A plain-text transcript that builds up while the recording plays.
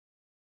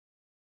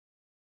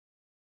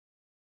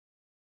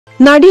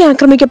നടി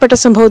ആക്രമിക്കപ്പെട്ട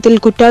സംഭവത്തിൽ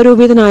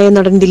കുറ്റാരോപിതനായ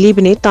നടൻ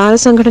ദിലീപിനെ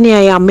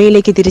താരസംഘടനയായ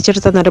അമ്മയിലേക്ക്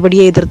തിരിച്ചെടുത്ത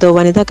നടപടിയെ എതിർത്ത്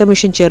വനിതാ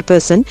കമ്മീഷൻ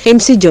ചെയർപേഴ്സൺ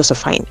MC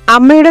ജോസഫൈൻ.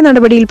 അമ്മയുടെ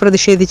നടപടിയിൽ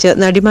പ്രതിഷേധിച്ച്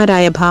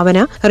നടിമാരായ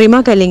ഭാവന,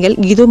 റിമ കല്ലിങ്കൽ,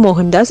 ഗീതു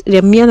മോഹൻദാസ്,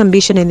 രമ്യ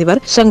നമ്പീശൻ എന്നിവർ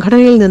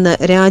സംഘടനയിൽ നിന്ന്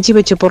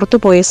രാജിവെച്ച്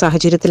പുറത്തുപോയ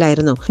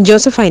സാഹചര്യത്തിലായിരുന്നു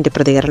ജോസഫൈന്റെ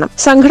പ്രതികരണം.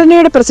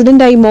 സംഘടനയുടെ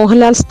പ്രസിഡന്റായി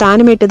മോഹൻലാൽ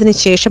സ്ഥാനമേറ്റതിന്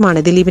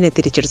ശേഷമാണ് ദിലീപിനെ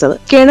തിരിച്ചെടുത്തത്.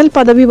 കേണൽ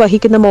പദവി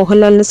വഹിക്കുന്ന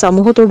മോഹൻലാലിന്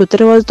സമൂഹത്തോട്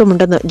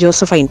ഉത്തരവാദിത്വമുണ്ടെന്ന്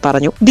ജോസഫൈൻ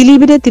പറഞ്ഞു.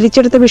 ദിലീപിനെ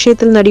തിരിച്ചെടുത്ത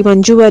വിഷയത്തിൽ നടി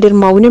മഞ്ജു വാര്യർ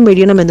മൌനം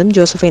വെടിയണമെന്നും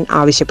ജോസഫൈൻ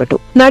ആവശ്യപ്പെട്ടു.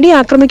 നടി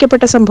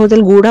ആക്രമിക്കപ്പെട്ട സംഭവത്തിൽ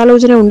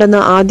ഗൂഢാലോചന ഉണ്ടെന്ന്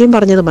ആദ്യം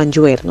പറഞ്ഞത്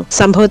മഞ്ജുവായിരുന്നു.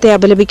 സംഭവത്തെ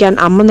അപലപിക്കാൻ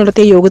അമ്മ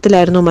നടത്തിയ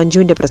യോഗത്തിലായിരുന്നു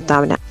മഞ്ജുവിന്റെ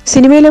പ്രസ്താവന.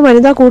 സിനിമയിലെ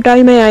വനിതാ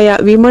കൂട്ടായ്മയായ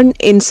വിമൺ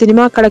ഇൻ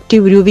സിനിമ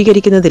കളക്ടീവ്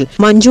രൂപീകരിക്കുന്നതിൽ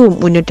മഞ്ജുവും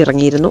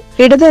മുന്നിട്ടിറങ്ങിയിരുന്നു.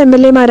 ഇടത്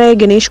MLA-മാരായ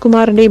ഗണേഷ്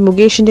കുമാറിന്റെയും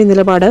മുകേഷിന്റെ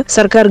നിലപാട്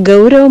സർക്കാർ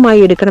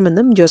ഗൌരവമായി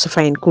എടുക്കണമെന്നും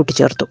ജോസഫൈൻ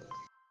കൂട്ടിച്ചേർത്തു.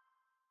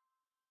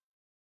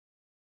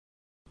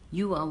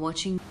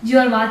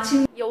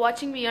 You're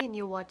watching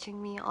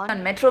me on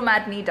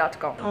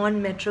metromatinee.com. On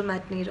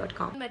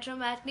metromatinee.com.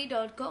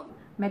 metromatinee.com.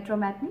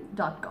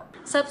 metromatinee.com.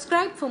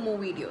 Subscribe for more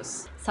videos.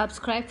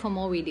 Subscribe for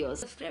more videos.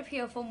 Subscribe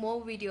here for more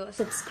videos.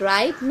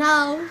 Subscribe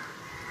now.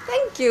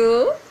 Thank you.